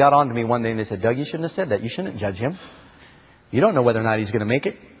 somebody got on to me one day and they said, Doug, you shouldn't have said that. You shouldn't judge him. You don't know whether or not he's going to make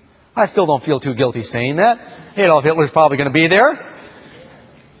it. I still don't feel too guilty saying that. Adolf Hitler's probably going to be there.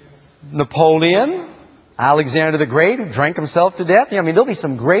 Napoleon, Alexander the Great, who drank himself to death. I mean, there'll be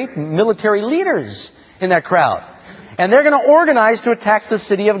some great military leaders in that crowd. And they're going to organize to attack the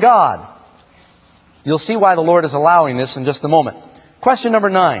city of God. You'll see why the Lord is allowing this in just a moment. Question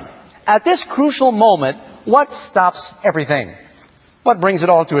number 9. At this crucial moment, what stops everything? What brings it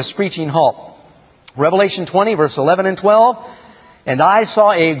all to a screeching halt? Revelation 20, verse 11 and 12. And I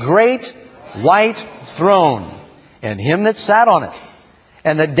saw a great white throne, and him that sat on it.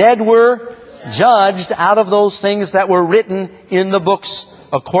 And the dead were judged out of those things that were written in the books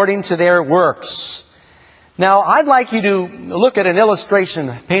according to their works. Now, I'd like you to look at an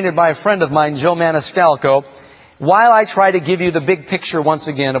illustration painted by a friend of mine, Joe Maniscalco, while I try to give you the big picture once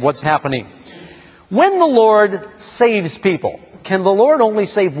again of what's happening. When the Lord saves people, can the Lord only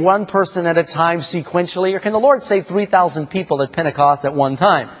save one person at a time sequentially, or can the Lord save 3,000 people at Pentecost at one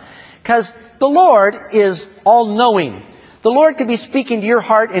time? Because the Lord is all-knowing. The Lord could be speaking to your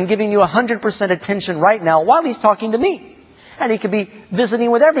heart and giving you 100% attention right now while He's talking to me. And He could be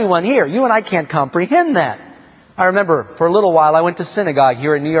visiting with everyone here. You and I can't comprehend that. I remember for a little while I went to synagogue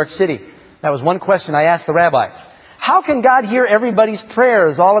here in New York City. That was one question I asked the rabbi. How can God hear everybody's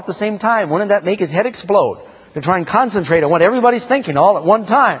prayers all at the same time? Wouldn't that make his head explode? To try and concentrate on what everybody's thinking all at one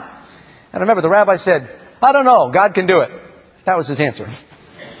time. And I remember the rabbi said, I don't know, God can do it. That was his answer.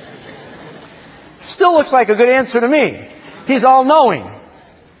 Still looks like a good answer to me. He's all-knowing.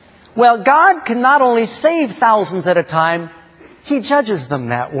 Well, God can not only save thousands at a time, He judges them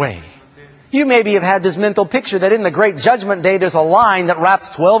that way. You maybe have had this mental picture that in the great judgment day there's a line that wraps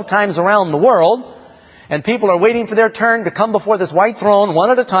 12 times around the world, and people are waiting for their turn to come before this white throne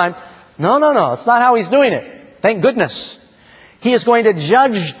one at a time. No. It's not how He's doing it. Thank goodness. He is going to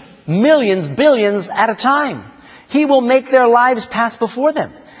judge millions, billions at a time. He will make their lives pass before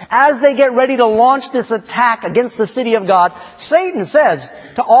them. As they get ready to launch this attack against the city of God, Satan says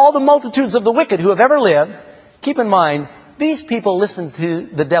to all the multitudes of the wicked who have ever lived, keep in mind, these people listened to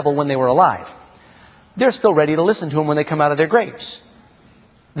the devil when they were alive. They're still ready to listen to him when they come out of their graves.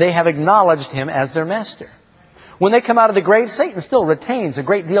 They have acknowledged him as their master. When they come out of the grave, Satan still retains a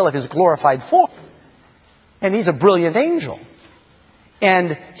great deal of his glorified form. And he's a brilliant angel.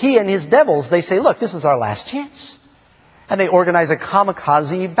 And he and his devils, they say, look, this is our last chance. And they organize a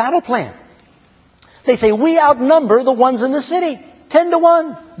kamikaze battle plan. They say, we outnumber the ones in the city.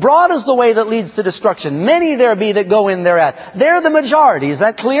 10-1. Broad is the way that leads to destruction. Many there be that go in thereat. They're the majority. Is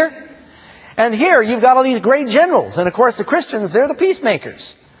that clear? And here you've got all these great generals. And of course the Christians, they're the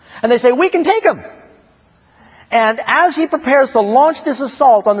peacemakers. And they say, we can take them. And as he prepares to launch this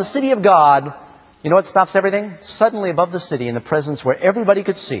assault on the city of God, you know what stops everything? Suddenly above the city, in the presence where everybody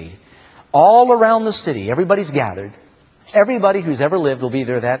could see, all around the city, everybody's gathered. Everybody who's ever lived will be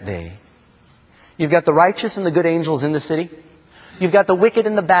there that day. You've got the righteous and the good angels in the city. You've got the wicked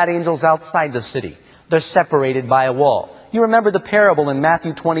and the bad angels outside the city. They're separated by a wall. You remember the parable in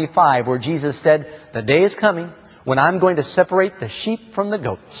Matthew 25 where Jesus said, the day is coming when I'm going to separate the sheep from the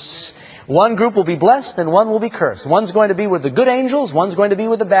goats. One group will be blessed and one will be cursed. One's going to be with the good angels, one's going to be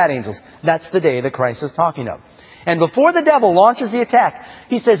with the bad angels. That's the day that Christ is talking of. And before the devil launches the attack,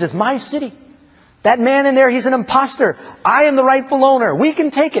 he says, it's my city. That man in there, he's an imposter. I am the rightful owner. We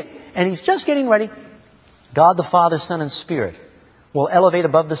can take it. And he's just getting ready. God the Father, Son, and Spirit will elevate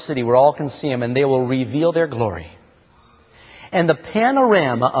above the city where all can see Him, and they will reveal their glory. And the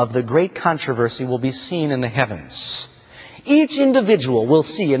panorama of the great controversy will be seen in the heavens. Each individual will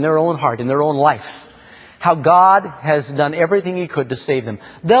see in their own heart, in their own life, how God has done everything He could to save them.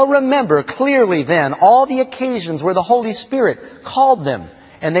 They'll remember clearly then all the occasions where the Holy Spirit called them,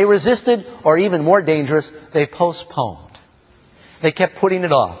 and they resisted, or even more dangerous, they postponed. They kept putting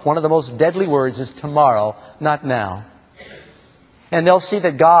it off. One of the most deadly words is tomorrow, not now. And they'll see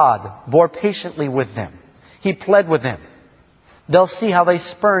that God bore patiently with them. He pled with them. They'll see how they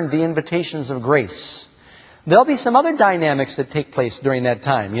spurned the invitations of grace. There'll be some other dynamics that take place during that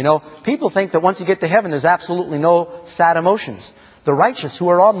time. You know, people think that once you get to heaven, there's absolutely no sad emotions. The righteous who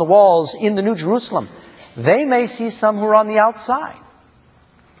are on the walls in the New Jerusalem, they may see some who are on the outside,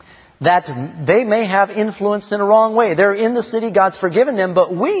 that they may have influenced in a wrong way. They're in the city, God's forgiven them,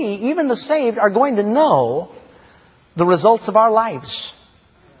 but we, even the saved, are going to know the results of our lives.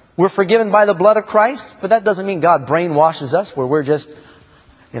 We're forgiven by the blood of Christ, but that doesn't mean God brainwashes us where we're just,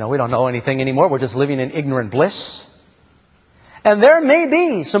 we don't know anything anymore. We're just living in ignorant bliss. And there may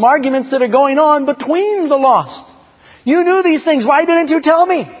be some arguments that are going on between the lost. You knew these things. Why didn't you tell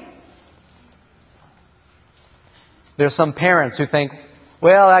me? There's some parents who think,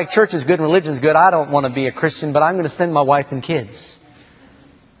 well, like church is good and religion is good. I don't want to be a Christian, but I'm going to send my wife and kids.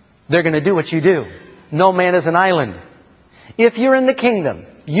 They're going to do what you do. No man is an island. If you're in the kingdom,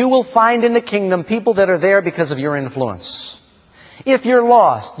 you will find in the kingdom people that are there because of your influence. If you're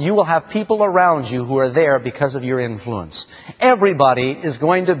lost, you will have people around you who are there because of your influence. Everybody is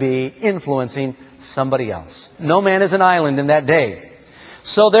going to be influencing somebody else. No man is an island in that day.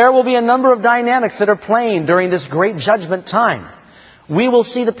 So there will be a number of dynamics that are playing during this great judgment time. We will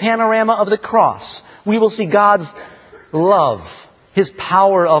see the panorama of the cross. We will see God's love, His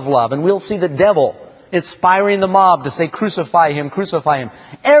power of love. And we'll see the devil inspiring the mob to say, crucify Him, crucify Him.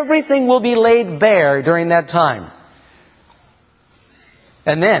 Everything will be laid bare during that time.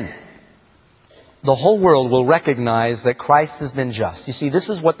 And then, the whole world will recognize that Christ has been just. You see, this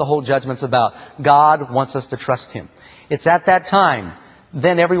is what the whole judgment's about. God wants us to trust Him. It's at that time,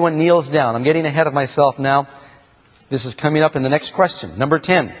 then everyone kneels down. I'm getting ahead of myself now. This is coming up in the next question. Number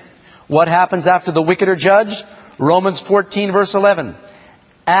 10. What happens after the wicked are judged? Romans 14, verse 11.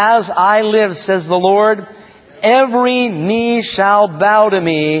 As I live, says the Lord, every knee shall bow to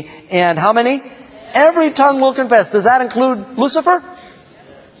me. And how many? Every tongue will confess. Does that include Lucifer?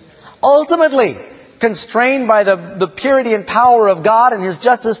 Ultimately, constrained by the purity and power of God and His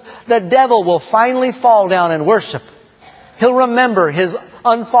justice, the devil will finally fall down and worship. He'll remember his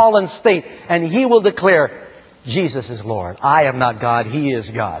unfallen state, and he will declare, Jesus is Lord. I am not God. He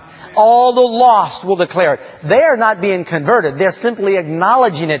is God. All the lost will declare it. They are not being converted. They're simply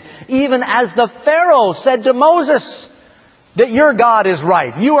acknowledging it. Even as the Pharaoh said to Moses, that your God is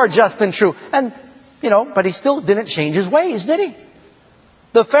right. You are just and true. And, but he still didn't change his ways, did he?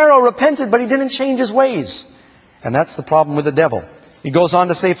 The Pharaoh repented, but he didn't change his ways. And that's the problem with the devil. He goes on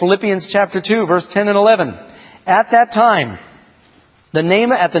to say, Philippians chapter 2, verse 10 and 11. At that time,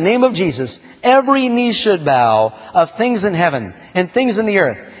 at the name of Jesus, every knee should bow of things in heaven and things in the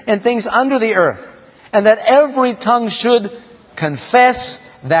earth and things under the earth. And that every tongue should confess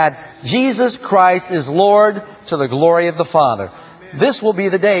that Jesus Christ is Lord to the glory of the Father. This will be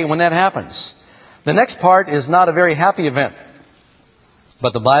the day when that happens. The next part is not a very happy event.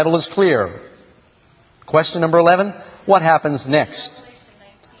 But the Bible is clear. Question number 11. What happens next?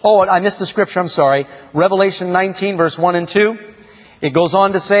 Oh, I missed the scripture. I'm sorry. Revelation 19, verse 1 and 2. It goes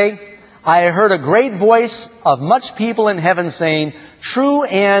on to say, I heard a great voice of much people in heaven saying, true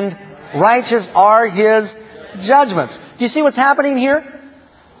and righteous are His judgments. Do you see what's happening here?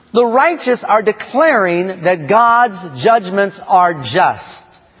 The righteous are declaring that God's judgments are just.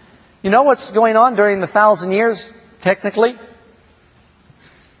 You know what's going on during the 1,000 years, technically?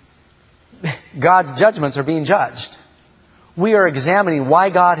 God's judgments are being judged. We are examining why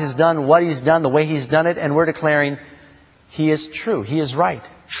God has done what He's done, the way He's done it, and we're declaring He is true. He is right.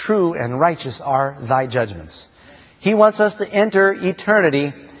 True and righteous are Thy judgments. He wants us to enter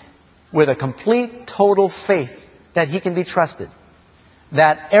eternity with a complete, total faith that He can be trusted.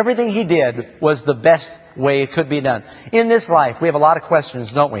 That everything He did was the best way it could be done. In this life, we have a lot of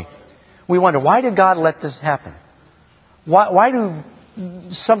questions, don't we? We wonder, why did God let this happen? Why do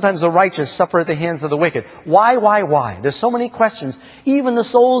sometimes the righteous suffer at the hands of the wicked? Why? There's so many questions. Even the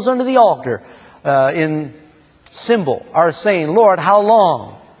souls under the altar in symbol are saying, Lord, how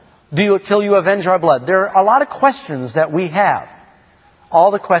long till you avenge our blood? There are a lot of questions that we have.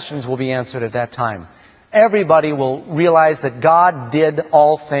 All the questions will be answered at that time. Everybody will realize that God did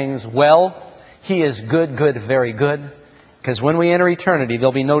all things well. He is good, good, very good. Because when we enter eternity,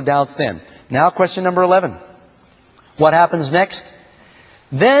 there'll be no doubts then. Now, question number 11. What happens next?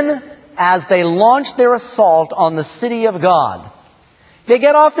 Then, as they launch their assault on the city of God, they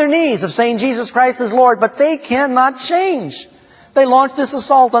get off their knees of saying Jesus Christ is Lord, but they cannot change. They launch this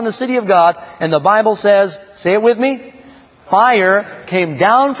assault on the city of God, and the Bible says, say it with me, fire came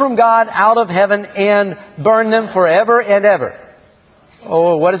down from God out of heaven and burned them forever and ever.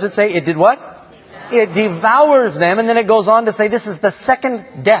 Oh, what does it say? It did what? It devours them, and then it goes on to say this is the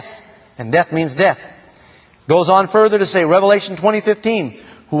second death. And death means death. Goes on further to say, Revelation 20:15,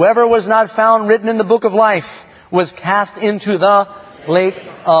 whoever was not found written in the book of life was cast into the lake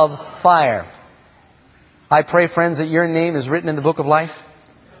of fire. I pray, friends, that your name is written in the book of life.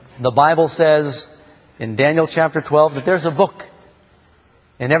 The Bible says in Daniel chapter 12 that there's a book,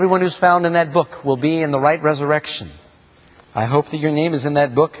 and everyone who's found in that book will be in the right resurrection. I hope that your name is in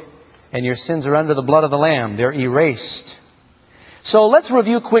that book, and your sins are under the blood of the Lamb. They're erased. So let's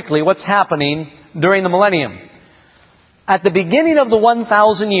review quickly what's happening during the millennium. At the beginning of the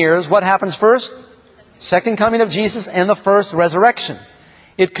 1,000 years, what happens first? Second coming of Jesus and the first resurrection.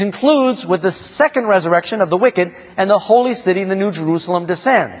 It concludes with the second resurrection of the wicked, and the holy city, the New Jerusalem,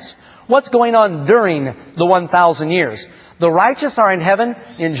 descends. What's going on during the 1,000 years? The righteous are in heaven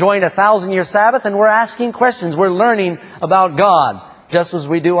enjoying a 1,000-year Sabbath, and we're asking questions. We're learning about God, just as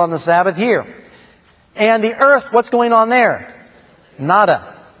we do on the Sabbath here. And the earth, what's going on there?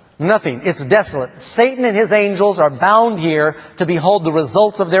 Nada. Nothing. It's desolate. Satan and his angels are bound here to behold the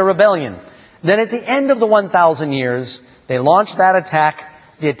results of their rebellion. Then at the end of the 1,000 years, they launch that attack.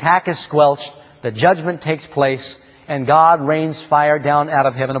 The attack is squelched. The judgment takes place. And God rains fire down out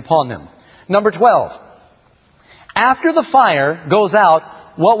of heaven upon them. Number 12. After the fire goes out,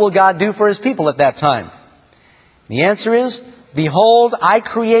 what will God do for His people at that time? The answer is, behold, I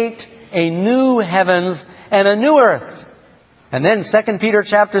create a new heavens and a new earth. And then 2 Peter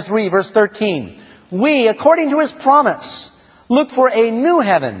chapter 3, verse 13. We, according to His promise, look for a new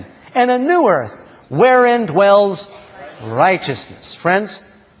heaven and a new earth, wherein dwells righteousness. Friends,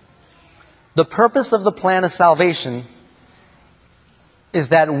 the purpose of the plan of salvation is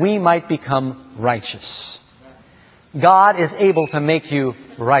that we might become righteous. God is able to make you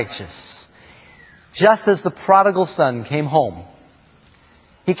righteous. Just as the prodigal son came home,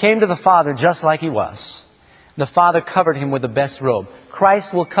 he came to the Father just like he was. The Father covered him with the best robe.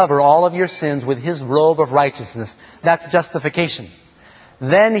 Christ will cover all of your sins with His robe of righteousness. That's justification.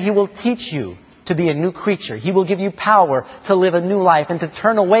 Then He will teach you to be a new creature. He will give you power to live a new life and to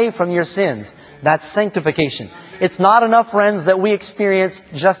turn away from your sins. That's sanctification. It's not enough, friends, that we experience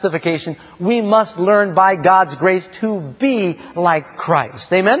justification. We must learn by God's grace to be like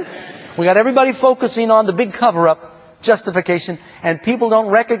Christ. Amen? We got everybody focusing on the big cover-up, justification, and people don't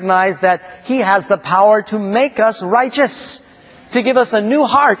recognize that He has the power to make us righteous, to give us a new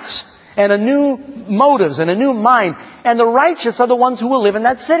heart and a new motives and a new mind. And the righteous are the ones who will live in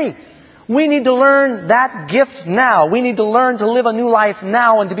that city. We need to learn that gift now. We need to learn to live a new life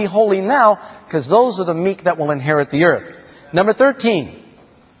now and to be holy now, because those are the meek that will inherit the earth. Number 13.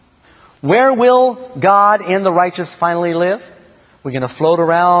 Where will God and the righteous finally live? We're going to float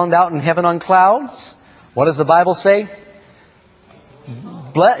around out in heaven on clouds. What does the Bible say?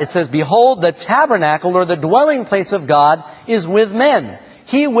 It says, behold, the tabernacle or the dwelling place of God is with men.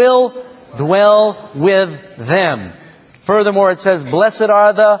 He will dwell with them. Furthermore, it says, blessed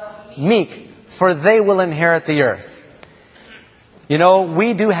are the meek, for they will inherit the earth. You know,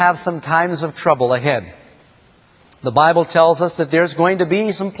 we do have some times of trouble ahead. The Bible tells us that there's going to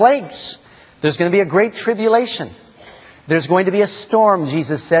be some plagues. There's going to be a great tribulation. There's going to be a storm,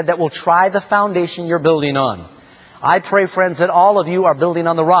 Jesus said, that will try the foundation you're building on. I pray, friends, that all of you are building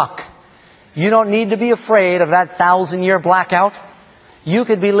on the rock. You don't need to be afraid of that 1,000-year blackout. You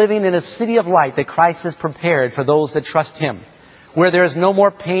could be living in a city of light that Christ has prepared for those that trust Him, where there is no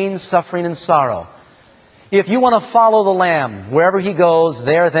more pain, suffering, and sorrow. If you want to follow the Lamb wherever He goes,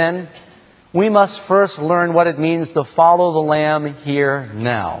 there then, we must first learn what it means to follow the Lamb here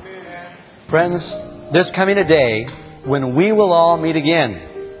now. Friends, there's coming a day when we will all meet again.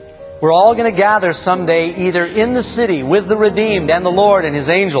 We're all going to gather someday either in the city with the redeemed and the Lord and His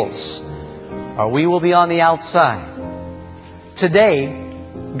angels, or we will be on the outside. Today,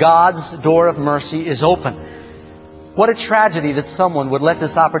 God's door of mercy is open. What a tragedy that someone would let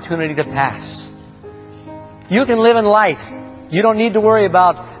this opportunity to pass. You can live in light. You don't need to worry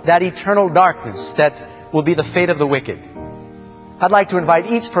about that eternal darkness that will be the fate of the wicked. I'd like to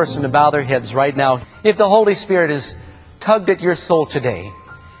invite each person to bow their heads right now. If the Holy Spirit is tugged at your soul today,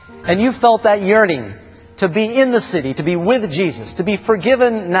 and you felt that yearning to be in the city, to be with Jesus, to be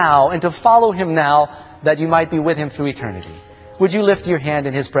forgiven now, and to follow Him now, that you might be with Him through eternity, would you lift your hand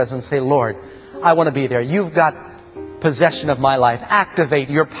in His presence and say, Lord, I want to be there. You've got possession of my life. Activate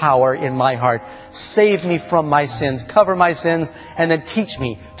your power in my heart. Save me from my sins. Cover my sins. And then teach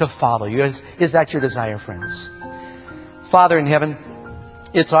me to follow you. Is that your desire, friends? Father in heaven,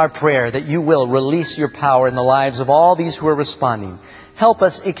 it's our prayer that you will release your power in the lives of all these who are responding. Help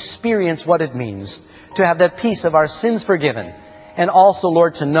us experience what it means to have that peace of our sins forgiven. And also,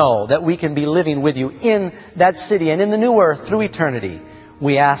 Lord, to know that we can be living with you in that city and in the new earth through eternity.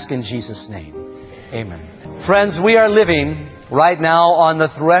 We ask in Jesus' name. Amen. Friends, we are living right now on the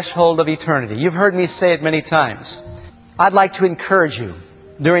threshold of eternity. You've heard me say it many times. I'd like to encourage you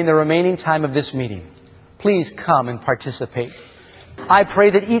during the remaining time of this meeting. Please come and participate. I pray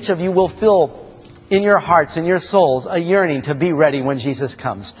that each of you will feel in your hearts and your souls a yearning to be ready when Jesus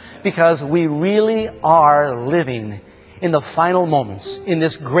comes. Because we really are living in the final moments in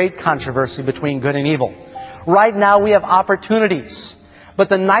this great controversy between good and evil. Right now we have opportunities, but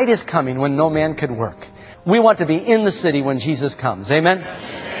the night is coming when no man could work. We want to be in the city when Jesus comes. Amen?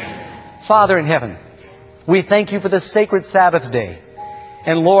 Amen. Father in heaven, we thank you for the sacred Sabbath day.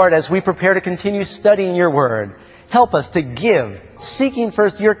 And Lord, as we prepare to continue studying your word, help us to give, seeking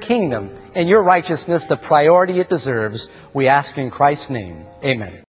first your kingdom and your righteousness, the priority it deserves. We ask in Christ's name. Amen.